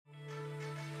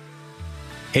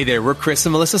Hey there, we're Chris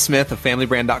and Melissa Smith of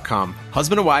FamilyBrand.com,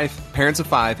 husband and wife, parents of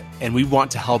 5, and we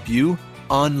want to help you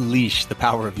unleash the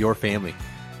power of your family.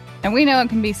 And we know it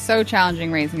can be so challenging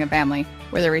raising a family,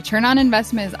 where the return on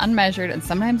investment is unmeasured and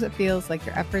sometimes it feels like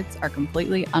your efforts are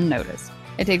completely unnoticed.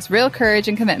 It takes real courage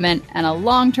and commitment and a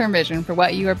long-term vision for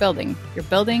what you are building. You're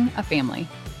building a family.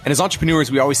 And as entrepreneurs,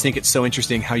 we always think it's so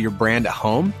interesting how your brand at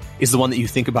home is the one that you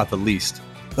think about the least.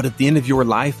 But at the end of your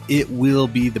life, it will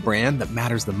be the brand that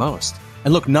matters the most.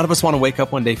 And look, none of us want to wake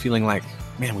up one day feeling like,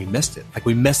 man, we missed it. Like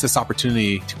we missed this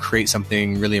opportunity to create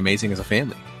something really amazing as a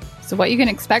family. So what you can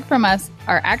expect from us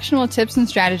are actionable tips and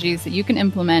strategies that you can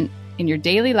implement in your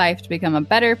daily life to become a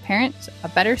better parent, a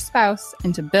better spouse,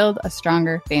 and to build a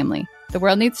stronger family. The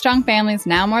world needs strong families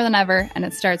now more than ever, and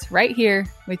it starts right here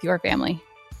with your family.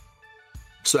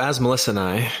 So as Melissa and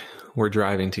I were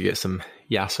driving to get some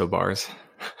Yasso bars.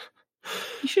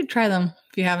 You should try them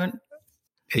if you haven't.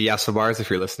 Hey, Yasso bars,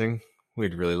 if you're listening.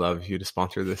 We'd really love you to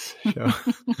sponsor this show.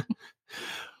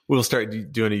 We'll start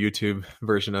doing a YouTube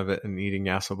version of it and eating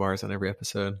Yasso bars on every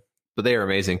episode. But they are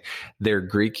amazing. They're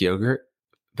Greek yogurt,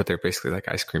 but they're basically like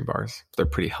ice cream bars. They're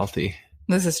pretty healthy.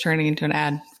 This is turning into an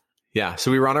ad. Yeah.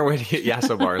 So we were on our way to get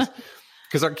Yasso bars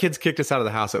because our kids kicked us out of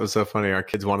the house. It was so funny. Our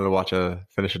kids wanted to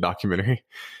finish a documentary,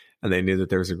 and they knew that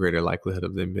there was a greater likelihood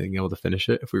of them being able to finish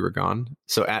it if we were gone.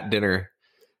 So at dinner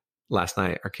last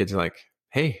night, our kids are like,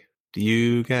 hey, do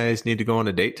you guys need to go on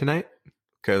a date tonight?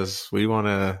 Because we want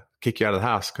to kick you out of the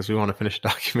house because we want to finish a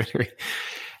documentary.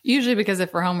 Usually because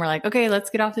if we're home, we're like, okay, let's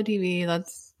get off the TV.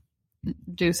 Let's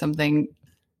do something.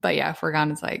 But yeah, if we're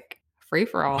gone, it's like free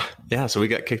for all. Yeah. So we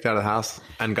got kicked out of the house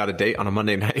and got a date on a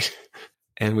Monday night.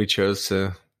 And we chose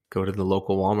to go to the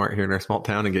local Walmart here in our small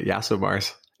town and get Yasso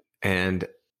bars. And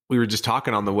we were just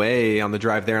talking on the way, on the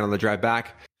drive there and on the drive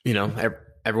back. You know,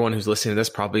 everyone who's listening to this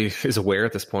probably is aware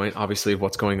at this point, obviously, of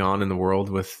what's going on in the world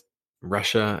with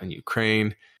Russia and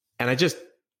Ukraine. And it just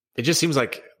seems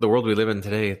like the world we live in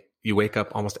today, you wake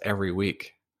up almost every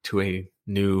week to a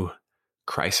new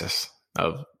crisis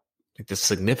of like this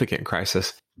significant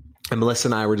crisis. And Melissa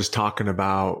and I were just talking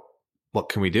about what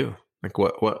can we do? Like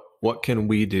what can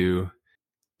we do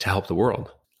to help the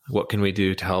world? What can we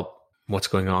do to help what's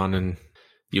going on in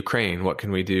Ukraine? What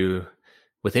can we do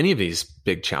with any of these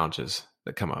big challenges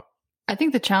that come up? I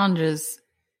think the challenges,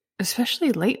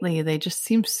 especially lately, they just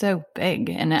seem so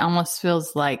big, and it almost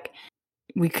feels like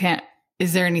we can't.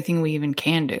 Is there anything we even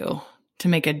can do to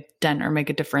make a dent or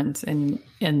make a difference in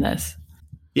this?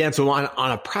 Yeah, and so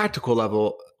on a practical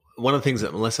level, one of the things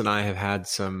that Melissa and I have had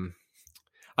some,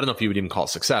 I don't know if you would even call it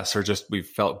success or just we've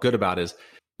felt good about is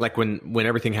like when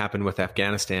everything happened with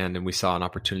Afghanistan and we saw an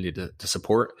opportunity to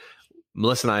support.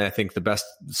 Melissa and I think the best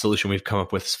solution we've come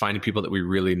up with is finding people that we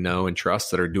really know and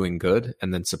trust that are doing good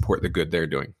and then support the good they're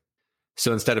doing.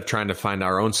 So instead of trying to find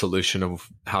our own solution of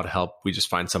how to help, we just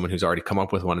find someone who's already come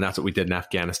up with one. And that's what we did in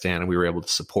Afghanistan. And we were able to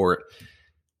support.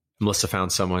 Melissa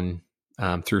found someone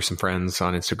through some friends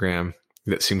on Instagram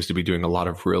that seems to be doing a lot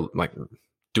of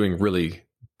doing really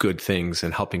good things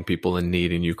and helping people in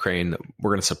need in Ukraine that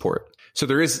we're going to support. So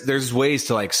there's ways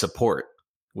to like support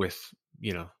with,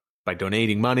 by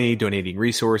donating money, donating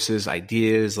resources,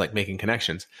 ideas, like making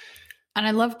connections. And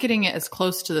I love getting it as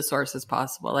close to the source as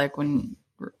possible. Like when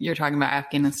you're talking about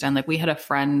Afghanistan, like we had a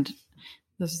friend,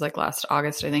 this was like last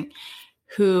August, I think,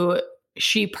 who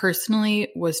she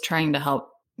personally was trying to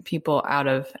help people out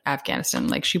of Afghanistan.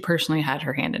 Like she personally had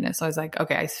her hand in it. So I was like,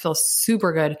 okay, I feel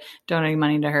super good donating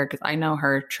money to her because I know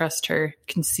her, trust her,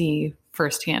 can see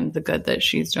firsthand the good that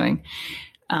she's doing.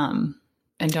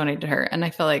 And donate to her. And I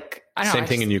feel like, I don't know. Same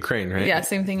thing in Ukraine, right? Yeah,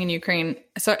 same thing in Ukraine.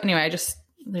 So anyway,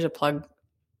 there's a plug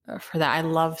for that. I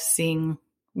love seeing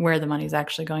where the money's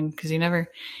actually going because you never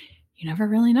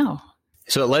really know.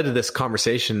 So it led to this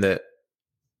conversation that,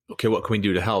 okay, what can we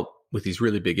do to help with these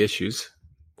really big issues?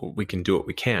 Well, we can do what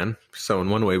we can. So in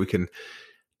one way we can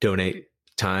donate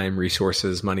time,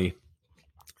 resources, money.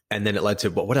 And then it led to,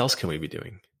 well, what else can we be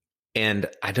doing? And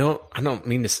I don't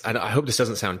mean this. I hope this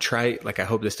doesn't sound trite. Like I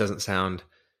hope this doesn't sound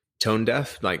tone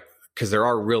deaf. Like because there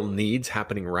are real needs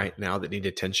happening right now that need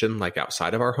attention, like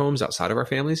outside of our homes, outside of our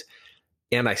families.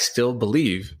 And I still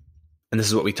believe, and this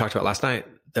is what we talked about last night,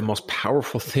 the most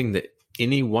powerful thing that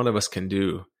any one of us can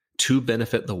do to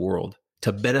benefit the world,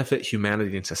 to benefit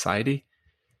humanity and society,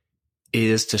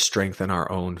 is to strengthen our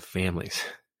own families.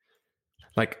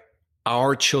 Like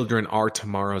our children are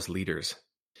tomorrow's leaders.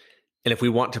 And if we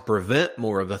want to prevent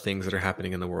more of the things that are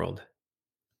happening in the world,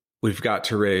 we've got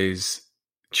to raise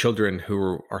children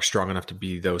who are strong enough to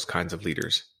be those kinds of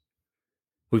leaders.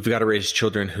 We've got to raise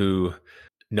children who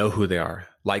know who they are,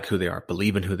 like who they are,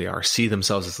 believe in who they are, see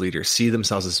themselves as leaders, see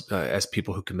themselves as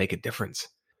people who can make a difference.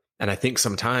 And I think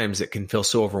sometimes it can feel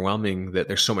so overwhelming that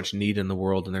there's so much need in the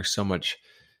world and there's so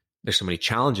many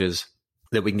challenges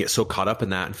that we can get so caught up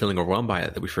in that and feeling overwhelmed by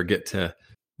it that we forget to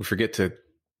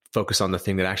focus on the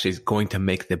thing that actually is going to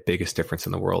make the biggest difference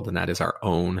in the world. And that is our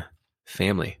own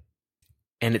family.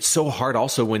 And it's so hard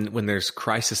also when there's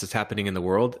crisis that's happening in the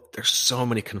world. There's so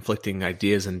many conflicting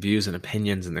ideas and views and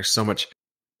opinions, and there's so much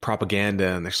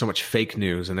propaganda and there's so much fake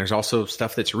news, and there's also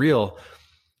stuff that's real.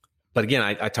 But again,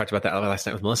 I talked about that last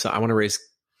night with Melissa. I want to raise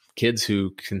kids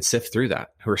who can sift through that,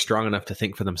 who are strong enough to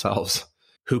think for themselves,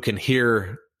 who can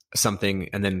hear something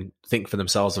and then think for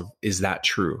themselves of, is that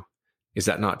true? Is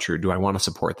that not true? Do I want to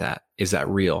support that? Is that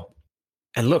real?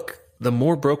 And look, the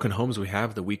more broken homes we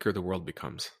have, the weaker the world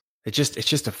becomes. It's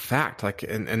just a fact. Like,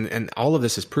 and all of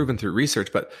this is proven through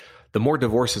research, but the more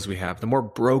divorces we have, the more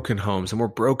broken homes, the more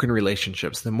broken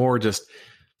relationships, the more just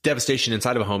devastation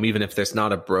inside of a home, even if there's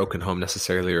not a broken home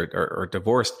necessarily or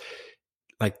divorced,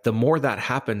 like the more that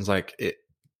happens, like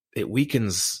it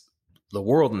weakens the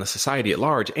world and the society at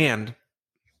large. And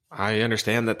I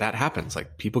understand that happens.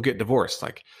 Like people get divorced,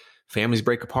 like families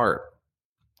break apart,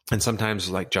 and sometimes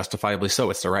like justifiably so.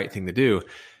 It's the right thing to do.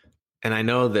 And I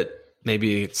know that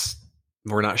maybe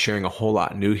we're not sharing a whole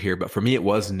lot new here, but for me, it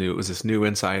was new. It was this new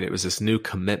insight. It was this new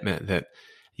commitment that,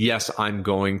 yes, I'm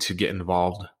going to get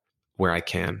involved where I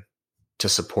can to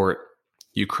support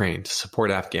Ukraine, to support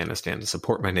Afghanistan, to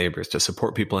support my neighbors, to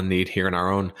support people in need here in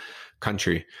our own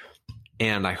country.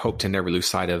 And I hope to never lose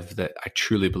sight of that. I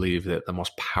truly believe that the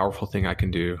most powerful thing I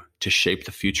can do to shape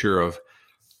the future of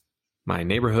my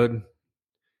neighborhood,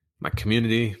 my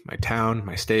community, my town,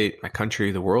 my state, my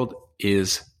country, the world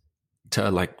is to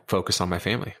like focus on my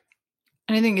family.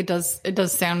 And I think it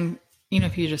does sound,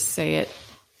 if you just say it,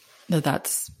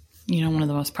 that's, one of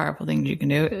the most powerful things you can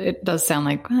do. It does sound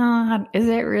like, is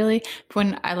it really?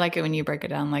 When I like it when you break it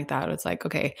down like that, it's like,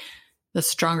 okay, the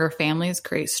stronger families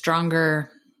create stronger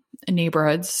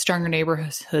neighborhoods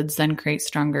then create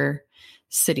stronger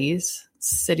cities,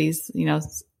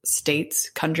 states,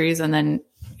 countries. And then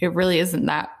it really isn't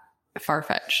that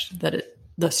far-fetched that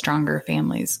the stronger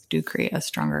families do create a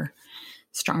stronger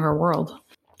world.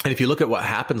 And if you look at what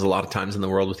happens a lot of times in the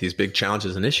world with these big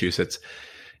challenges and issues, it's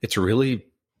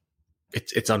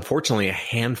unfortunately a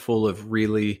handful of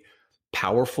really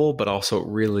powerful, but also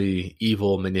really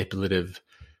evil, manipulative,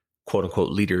 quote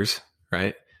unquote, leaders,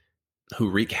 right? Who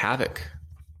wreak havoc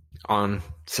on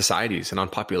societies and on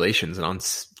populations and on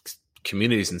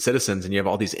communities and citizens. And you have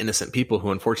all these innocent people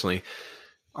who unfortunately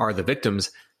are the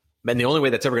victims. And the only way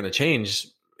that's ever going to change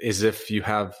is if you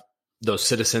have those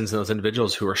citizens and those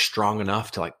individuals who are strong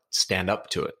enough to like stand up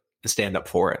to it and stand up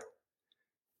for it.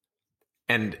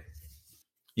 And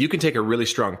you can take a really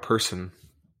strong person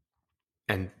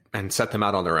and set them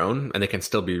out on their own, and they can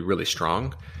still be really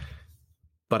strong.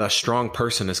 But a strong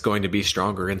person is going to be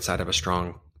stronger inside of a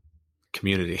strong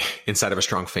community, inside of a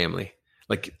strong family.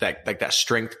 Like that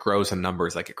strength grows in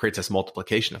numbers, like it creates this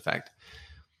multiplication effect.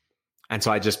 And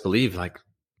so I just believe like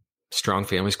strong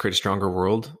families create a stronger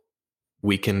world.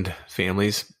 Weakened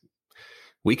families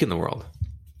weaken the world.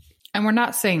 And we're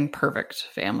not saying perfect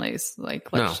families.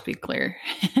 Like, let's just be clear.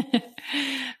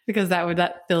 Because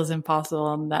that feels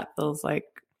impossible. And that feels like,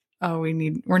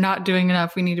 we're not doing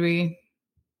enough. We need to be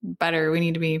better. We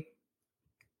need to be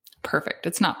perfect.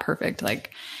 It's not perfect.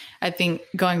 Like, I think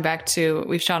going back to,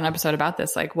 we've shot an episode about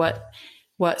this, like what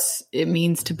it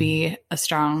means to be a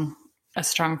strong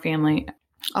family.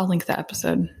 I'll link that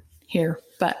episode here,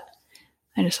 but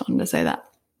I just wanted to say that.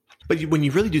 But when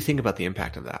you really do think about the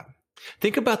impact of that,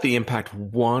 think about the impact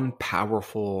one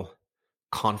powerful,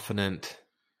 confident,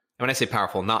 and when I say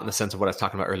powerful, not in the sense of what I was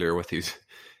talking about earlier with these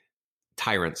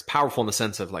tyrants, powerful in the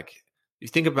sense of like, you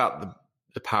think about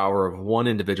the power of one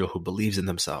individual who believes in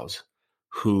themselves,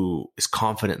 who is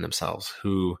confident in themselves,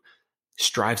 who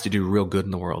strives to do real good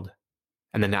in the world,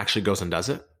 and then actually goes and does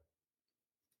it.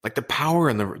 Like the power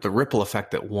and the ripple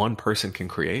effect that one person can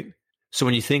create. So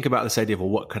when you think about this idea of, well,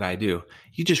 what could I do?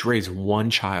 You just raise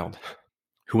one child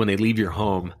who, when they leave your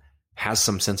home, has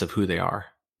some sense of who they are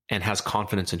and has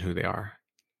confidence in who they are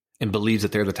and believes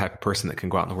that they're the type of person that can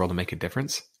go out in the world and make a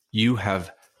difference. You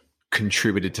have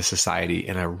contributed to society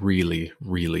in a really,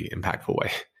 really impactful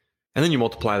way. And then you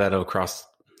multiply that across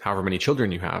however many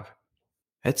children you have.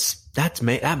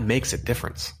 That makes a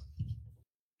difference.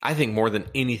 I think more than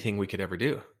anything we could ever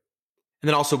do. And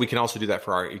then also we can also do that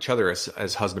for each other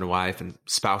as husband and wife and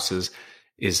spouses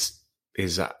is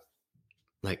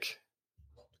like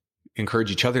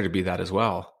encourage each other to be that as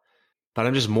well. But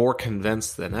I'm just more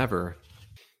convinced than ever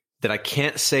that I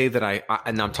can't say that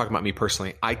and I'm talking about me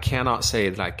personally, I cannot say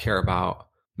that I care about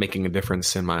making a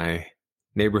difference in my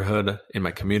neighborhood, in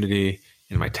my community,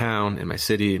 in my town, in my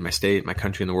city, in my state, my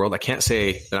country, in the world. I can't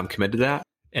say that I'm committed to that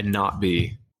and not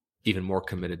be even more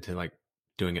committed to like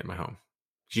doing it in my home.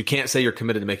 You can't say you're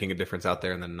committed to making a difference out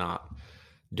there and then not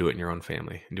do it in your own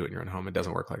family and do it in your own home. It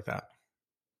doesn't work like that.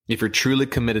 If you're truly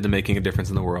committed to making a difference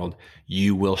in the world,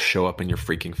 you will show up in your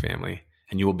freaking family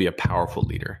and you will be a powerful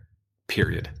leader,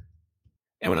 period.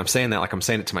 And when I'm saying that, like I'm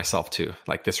saying it to myself too,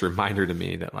 like this reminder to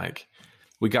me that like,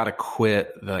 we got to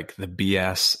quit like the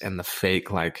BS and the fake,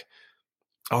 like,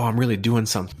 oh, I'm really doing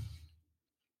something.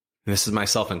 And this is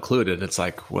myself included. It's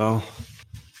like, well,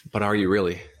 but are you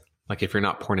really? Like if you're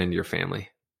not pouring into your family,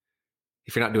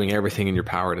 if you're not doing everything in your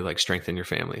power to like strengthen your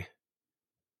family,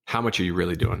 how much are you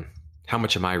really doing? How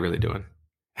much am I really doing?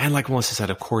 And like Melissa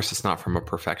said, of course, it's not from a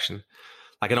perfection.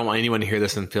 Like I don't want anyone to hear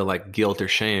this and feel like guilt or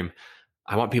shame.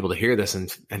 I want people to hear this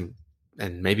and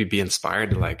maybe be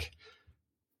inspired to like,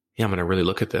 yeah, I'm going to really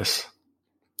look at this.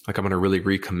 Like I'm going to really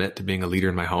recommit to being a leader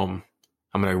in my home.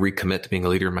 I'm going to recommit to being a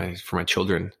leader for my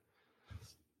children.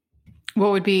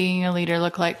 What would being a leader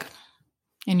look like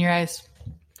in your eyes?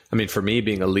 I mean, for me,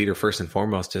 being a leader first and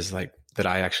foremost is like that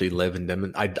I actually live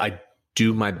and I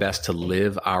do my best to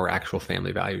live our actual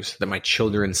family values, that my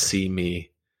children see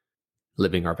me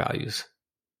living our values.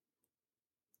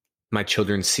 My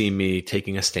children see me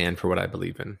taking a stand for what I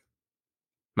believe in.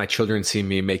 My children see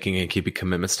me making and keeping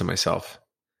commitments to myself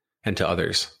and to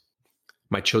others.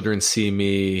 My children see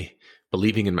me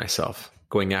believing in myself,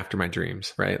 going after my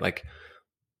dreams, right? Like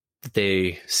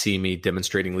they see me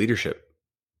demonstrating leadership.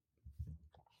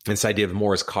 This idea of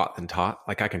more is caught than taught.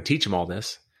 Like I can teach them all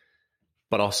this,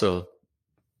 but also,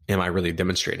 am I really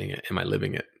demonstrating it? Am I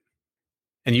living it?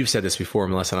 And you've said this before,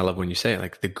 Melissa, and I love when you say it,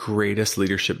 like the greatest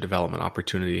leadership development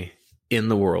opportunity in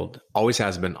the world, always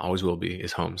has been, always will be,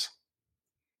 is homes.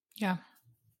 Yeah.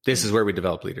 This is where we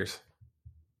develop leaders.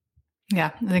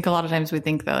 Yeah. I think a lot of times we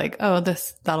think that like, oh,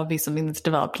 that'll be something that's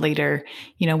developed later,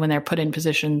 when they're put in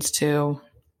positions to,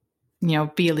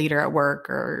 be a leader at work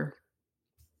or,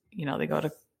 they go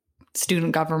to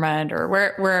student government or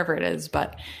wherever it is,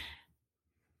 but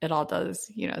it all does,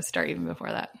 start even before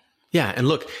that. Yeah. And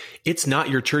look, it's not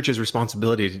your church's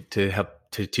responsibility to help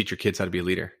to teach your kids how to be a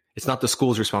leader. It's not the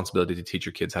school's responsibility to teach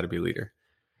your kids how to be a leader.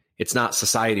 It's not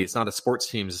society. It's not a sports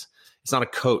team's. It's not a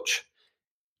coach.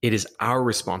 It is our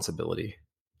responsibility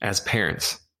as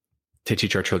parents to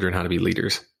teach our children how to be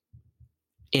leaders.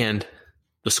 And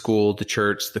the school, the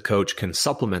church, the coach can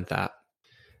supplement that.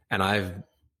 And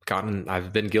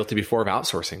I've been guilty before of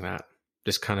outsourcing that.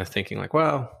 Just kind of thinking like,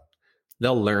 well,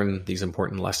 they'll learn these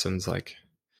important lessons like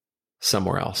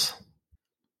somewhere else.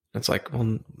 It's like,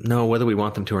 well, no, whether we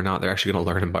want them to or not, they're actually going to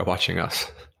learn them by watching us.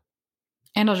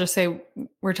 And I'll just say,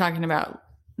 we're talking about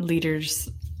leaders.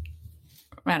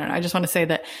 I don't know. I just want to say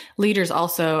that leaders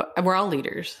also, we're all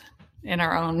leaders in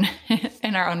our own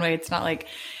way. It's not like,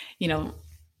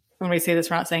 when we say this,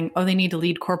 we're not saying, oh, they need to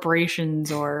lead corporations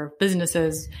or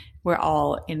businesses. We're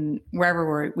all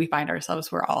wherever we find ourselves,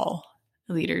 we're all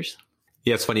leaders.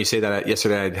 Yeah, it's funny you say that.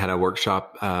 Yesterday, I had a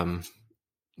workshop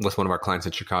with one of our clients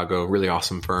in Chicago, really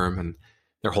awesome firm, and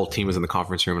their whole team was in the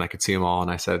conference room, and I could see them all.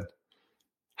 And I said,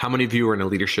 how many of you are in a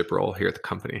leadership role here at the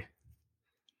company?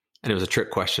 And it was a trick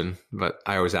question, but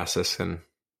I always ask this, and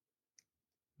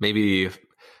maybe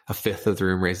a fifth of the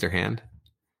room raised their hand.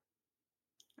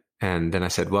 And then I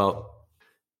said, well,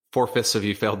 4/5 of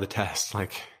you failed the test.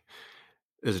 Like,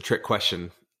 it was a trick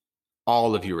question.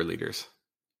 All of you are leaders.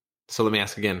 So let me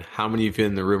ask again, how many of you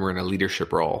in the room are in a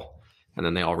leadership role? And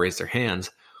then they all raised their hands.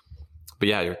 But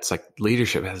yeah, it's like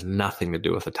leadership has nothing to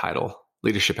do with a title.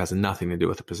 Leadership has nothing to do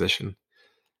with a position.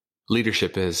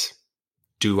 Leadership is,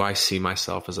 do I see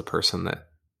myself as a person that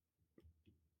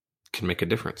can make a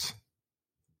difference?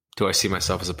 Do I see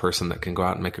myself as a person that can go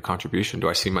out and make a contribution? Do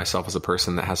I see myself as a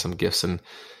person that has some gifts and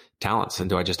talents? And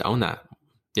do I just own that?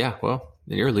 Yeah, well,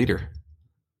 then you're a leader.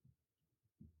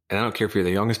 And I don't care if you're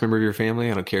the youngest member of your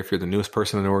family. I don't care if you're the newest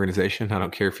person in the organization. I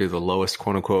don't care if you're the lowest,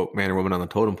 quote unquote, man or woman on the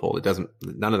totem pole.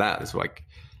 None of that is like,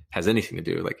 has anything to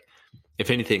do. Like, if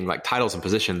anything, like titles and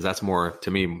positions, that's more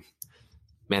to me,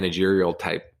 managerial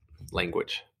type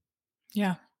language.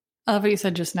 Yeah. I love what you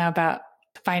said just now about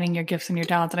finding your gifts and your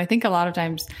talents. And I think a lot of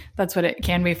times that's what it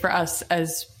can be for us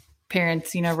as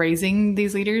parents, raising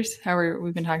these leaders, how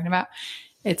we've been talking about.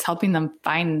 It's helping them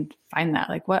find that,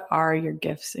 like, what are your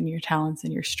gifts and your talents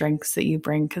and your strengths that you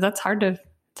bring? Cause that's hard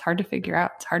to figure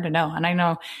out. It's hard to know. And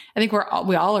I think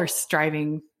we all are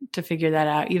striving to figure that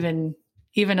out, even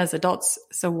as adults.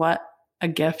 So what a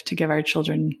gift to give our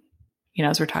children,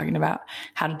 as we're talking about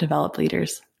how to develop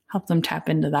leaders, help them tap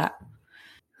into that,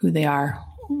 who they are,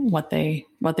 what they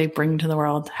bring to the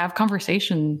world, have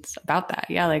conversations about that.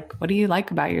 Yeah. Like, what do you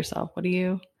like about yourself? What do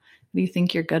you What do you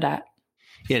think you're good at?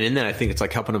 Yeah. And in that, I think it's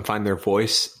like helping them find their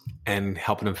voice and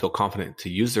helping them feel confident to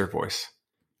use their voice.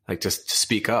 Like just to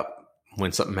speak up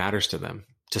when something matters to them,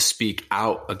 to speak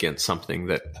out against something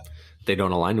that they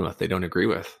don't align with, they don't agree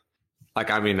with. Like,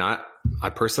 I mean, I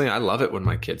personally, I love it when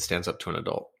my kid stands up to an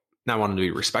adult. Now I want them to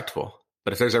be respectful,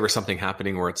 but if there's ever something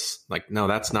happening where it's like, no,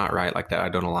 that's not right. Like that, I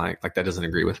don't align. Like that doesn't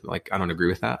agree with me. Like, I don't agree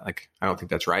with that. Like, I don't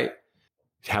think that's right.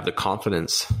 To have the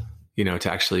confidence,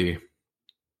 to actually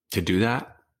to do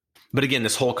that. But again,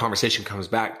 this whole conversation comes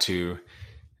back to,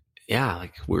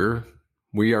 like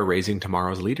we are raising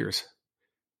tomorrow's leaders.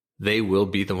 They will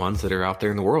be the ones that are out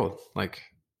there in the world. Like,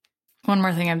 one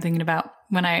more thing I'm thinking about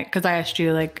because I asked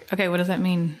you like, okay, what does that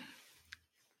mean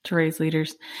to raise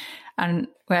leaders? And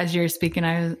as you were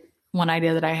speaking, one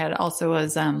idea that I had also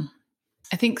was, I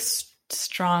think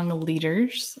strong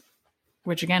leaders,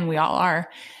 which again, we all are,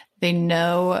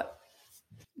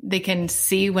 they can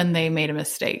see when they made a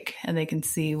mistake, and they can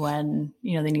see when,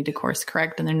 they need to course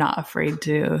correct, and they're not afraid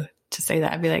to say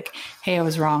that. I'd be like, hey, I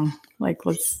was wrong. Like,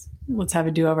 let's have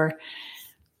a do-over.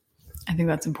 I think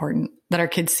that's important that our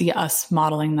kids see us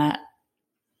modeling that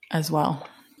as well.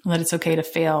 And that it's okay to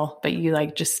fail, but you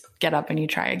like just get up and you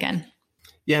try again.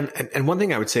 Yeah. And one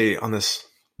thing I would say on this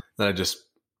that I just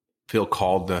feel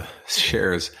called to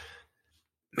share is,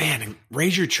 man,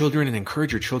 raise your children and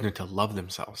encourage your children to love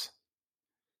themselves.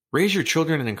 Raise your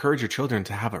children and encourage your children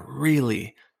to have a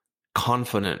really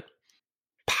confident,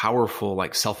 powerful,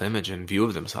 like self-image and view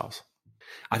of themselves.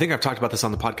 I think I've talked about this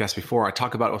on the podcast before. I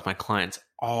talk about it with my clients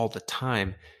all the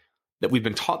time, that we've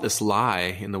been taught this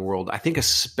lie in the world. I think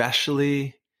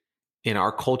especially in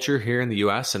our culture here in the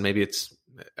US, and maybe it's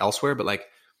elsewhere, but like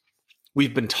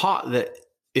we've been taught that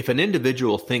if an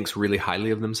individual thinks really highly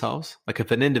of themselves, like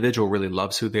if an individual really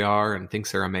loves who they are and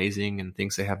thinks they're amazing and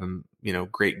thinks they have,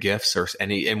 great gifts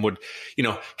and would,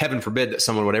 heaven forbid that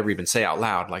someone would ever even say out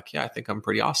loud, like, yeah, I think I'm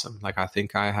pretty awesome. Like, I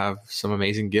think I have some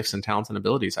amazing gifts and talents and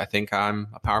abilities. I think I'm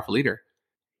a powerful leader.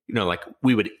 Like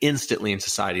we would instantly in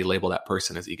society label that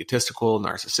person as egotistical,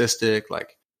 narcissistic,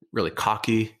 like really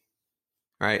cocky,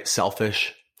 right?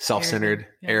 Selfish, self-centered,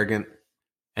 arrogant.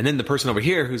 And then the person over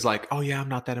here who's like, oh yeah, I'm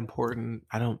not that important.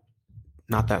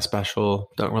 Not that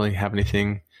special. Don't really have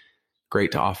anything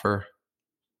great to offer.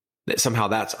 That somehow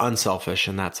that's unselfish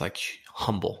and that's like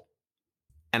humble.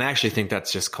 And I actually think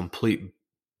that's just complete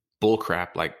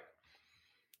bullcrap. Like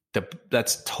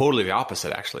that's totally the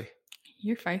opposite, actually.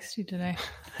 You're feisty today.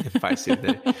 Feisty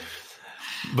today.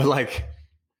 But like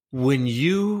when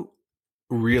you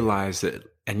realize that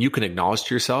and you can acknowledge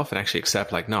to yourself and actually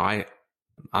accept like, no,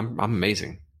 I'm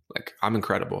amazing. Like I'm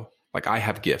incredible. Like I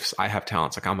have gifts. I have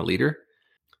talents. Like I'm a leader.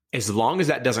 As long as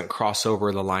that doesn't cross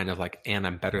over the line of like, and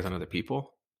I'm better than other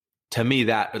people. To me,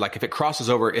 that like if it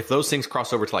crosses over, if those things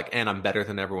cross over to like, and I'm better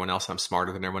than everyone else, I'm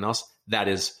smarter than everyone else, that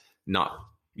is not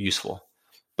useful.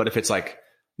 But if it's like,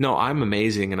 no, I'm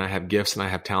amazing and I have gifts and I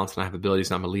have talents and I have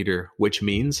abilities and I'm a leader, which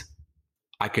means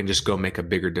I can just go make a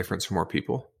bigger difference for more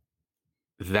people.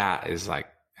 That is like,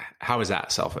 how is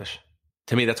that selfish?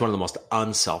 To me, that's one of the most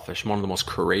unselfish, one of the most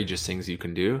courageous things you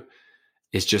can do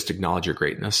is just acknowledge your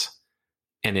greatness.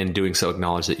 And in doing so,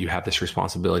 acknowledge that you have this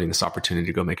responsibility and this opportunity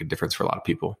to go make a difference for a lot of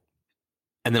people.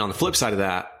 And then on the flip side of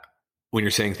that, when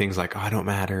you're saying things like, oh, I don't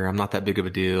matter, I'm not that big of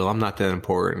a deal, I'm not that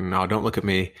important, no, don't look at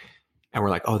me. And we're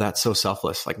like, oh, that's so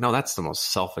selfless. Like, no, that's the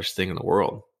most selfish thing in the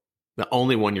world. The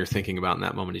only one you're thinking about in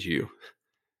that moment is you.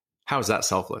 How is that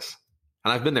selfless?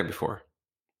 And I've been there before.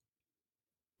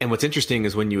 And what's interesting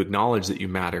is when you acknowledge that you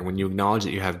matter, when you acknowledge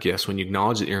that you have gifts, when you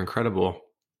acknowledge that you're incredible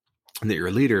and that you're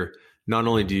a leader, not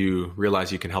only do you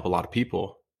realize you can help a lot of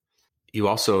people, you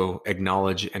also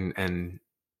acknowledge and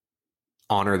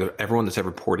honor everyone that's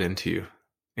ever poured into you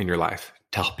in your life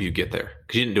to help you get there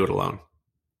because you didn't do it alone.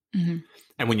 Mm-hmm.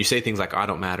 And when you say things like, oh, I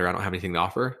don't matter, I don't have anything to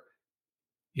offer,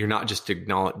 you're not just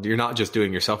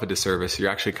doing yourself a disservice.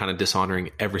 You're actually kind of dishonoring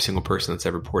every single person that's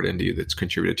ever poured into you, that's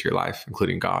contributed to your life,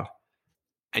 including God.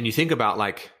 And you think about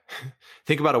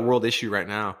a world issue right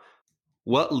now.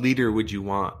 What leader would you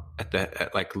want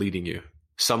at leading you?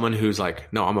 Someone who's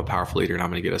like, no, I'm a powerful leader and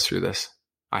I'm going to get us through this.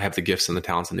 I have the gifts and the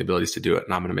talents and the abilities to do it.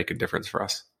 And I'm going to make a difference for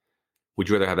us. Would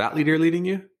you rather have that leader leading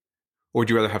you? Or would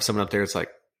you rather have someone up there that's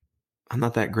like, I'm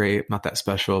not that great, not that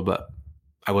special, but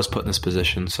I was put in this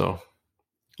position, so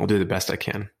I'll do the best I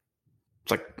can.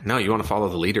 It's like, no, you want to follow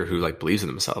the leader who like believes in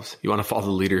themselves. You want to follow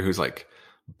the leader who's like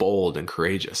bold and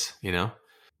courageous, And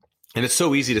it's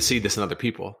so easy to see this in other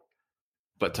people,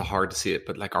 but too hard to see it.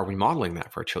 But like, are we modeling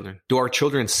that for our children? Do our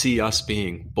children see us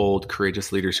being bold,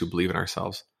 courageous leaders who believe in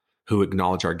ourselves, who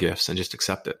acknowledge our gifts and just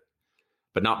accept it?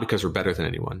 But not because we're better than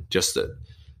anyone, just that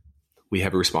we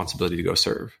have a responsibility to go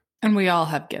serve. And we all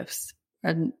have gifts.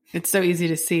 And it's so easy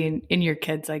to see in your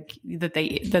kids, like that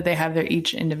they have their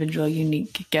each individual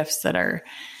unique gifts that are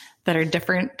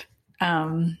different.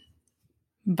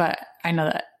 But I know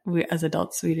that we as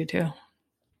adults, we do too.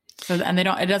 So, and it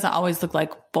doesn't always look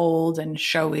like bold and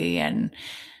showy and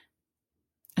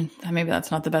maybe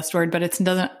that's not the best word, but it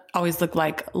doesn't always look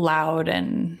like loud.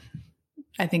 And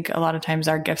I think a lot of times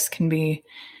our gifts can be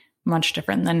much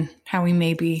different than how we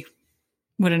maybe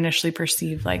would initially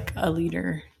perceive like a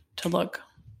leader to look.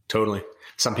 Totally.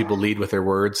 Some people lead with their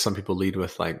words. Some people lead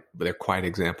with like their quiet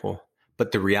example.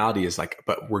 But the reality is like,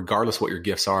 but regardless what your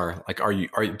gifts are, like,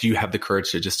 do you have the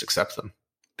courage to just accept them?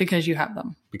 Because you have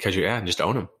them. Because and just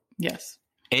own them. Yes.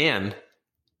 And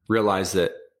realize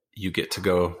that you get to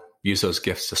go use those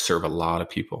gifts to serve a lot of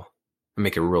people and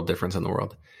make a real difference in the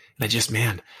world. And I just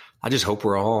hope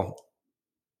we're all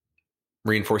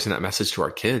reinforcing that message to our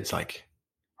kids. Like,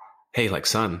 hey, like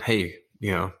son, hey,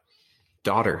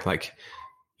 daughter, like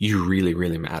you really,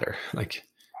 really matter. Like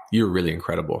you're really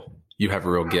incredible. You have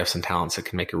real gifts and talents that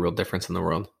can make a real difference in the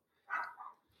world.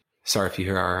 Sorry if you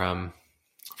hear our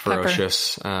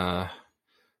ferocious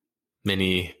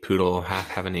mini poodle, half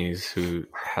Havanese, who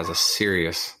has a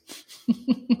serious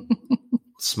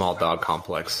small dog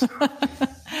complex.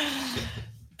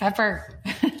 Pepper.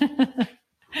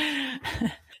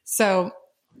 So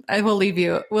I will leave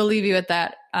you. We'll leave you at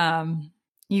that.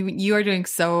 You are doing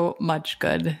so much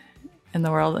good in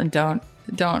the world, and don't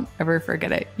ever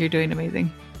forget it. You're doing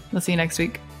amazing. We'll see you next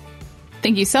week.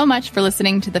 Thank you so much for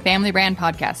listening to the Family Brand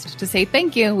Podcast. To say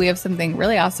thank you, we have something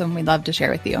really awesome we'd love to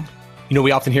share with you.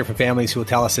 We often hear from families who will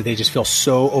tell us that they just feel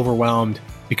so overwhelmed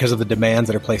because of the demands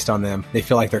that are placed on them. They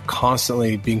feel like they're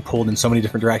constantly being pulled in so many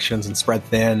different directions and spread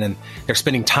thin, and they're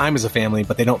spending time as a family,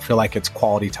 but they don't feel like it's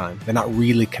quality time. They're not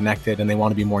really connected, and they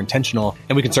want to be more intentional.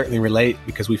 And we can certainly relate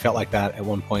because we felt like that at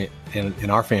one point in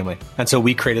our family. And so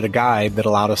we created a guide that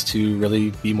allowed us to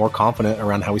really be more confident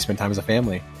around how we spend time as a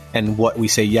family and what we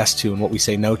say yes to and what we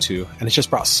say no to. And it's just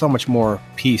brought so much more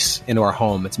peace into our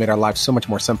home. It's made our lives so much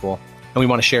more simple. And we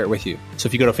want to share it with you. So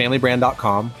if you go to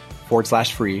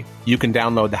familybrand.com/free, you can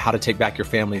download the How to Take Back Your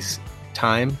Family's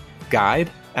Time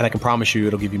guide. And I can promise you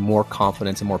it'll give you more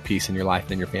confidence and more peace in your life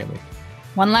and in your family.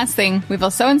 One last thing, we feel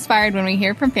so inspired when we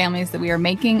hear from families that we are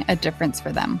making a difference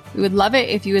for them. We would love it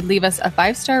if you would leave us a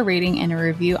 5-star rating and a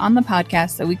review on the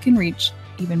podcast so we can reach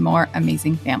even more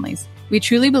amazing families. We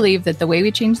truly believe that the way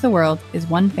we change the world is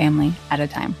one family at a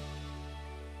time.